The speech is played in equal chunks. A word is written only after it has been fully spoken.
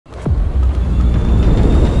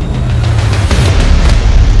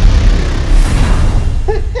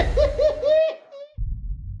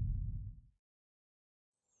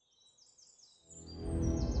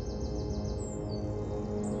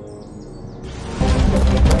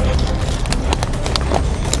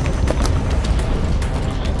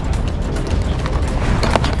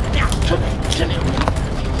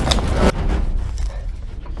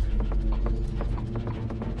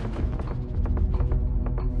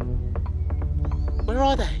Where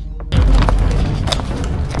are they?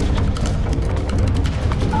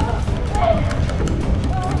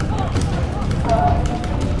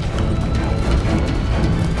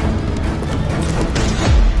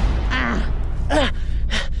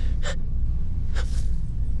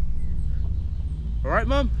 All right,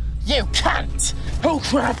 Mum? You can't! Oh,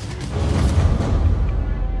 crap!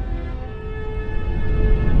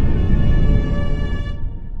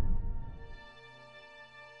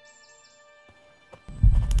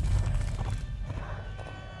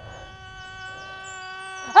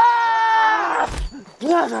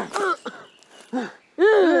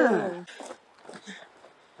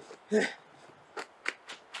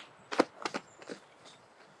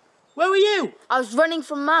 Where were you? I was running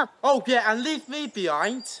from Mum. Oh, yeah, and leave me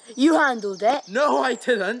behind. You handled it. No, I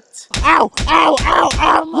didn't. Ow! Ow! Ow!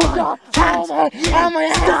 Ow! My hand! Ow! My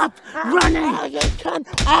hand! Stop running! Ow! You can't!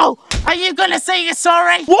 Ow! Are you gonna say you're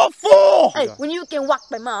sorry? What for? Hey, when you were getting whacked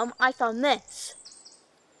by Mum, I found this.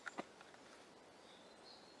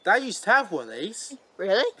 Dad used to have one of these.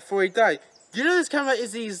 Really? Before he died. You know this camera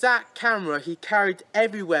is the exact camera he carried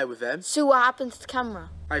everywhere with him? So what happened to the camera?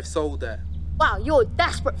 I've sold it. Wow, you're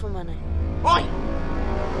desperate for money. Oi!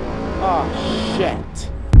 Oh, shit.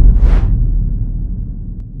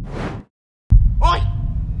 Oi!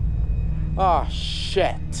 Oh,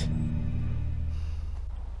 shit.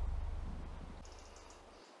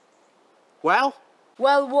 Well?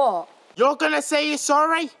 Well, what? You're gonna say you're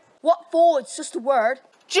sorry? What for? It's just a word.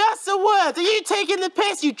 Just a word! Are you taking the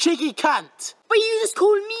piss, you cheeky cunt? But you just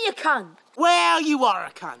called me a cunt. Well, you are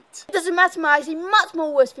a cunt. It doesn't matter, I say much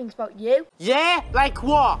more worse things about you. Yeah? Like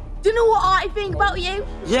what? Do you know what I think about you?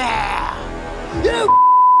 Yeah! You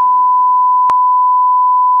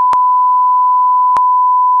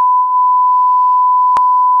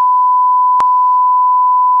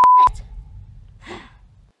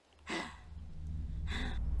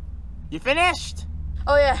You finished?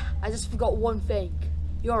 Oh yeah, I just forgot one thing.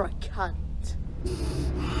 You're a cunt.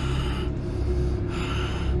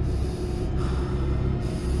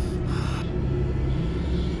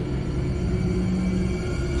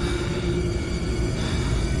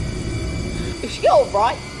 Is she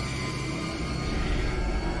alright?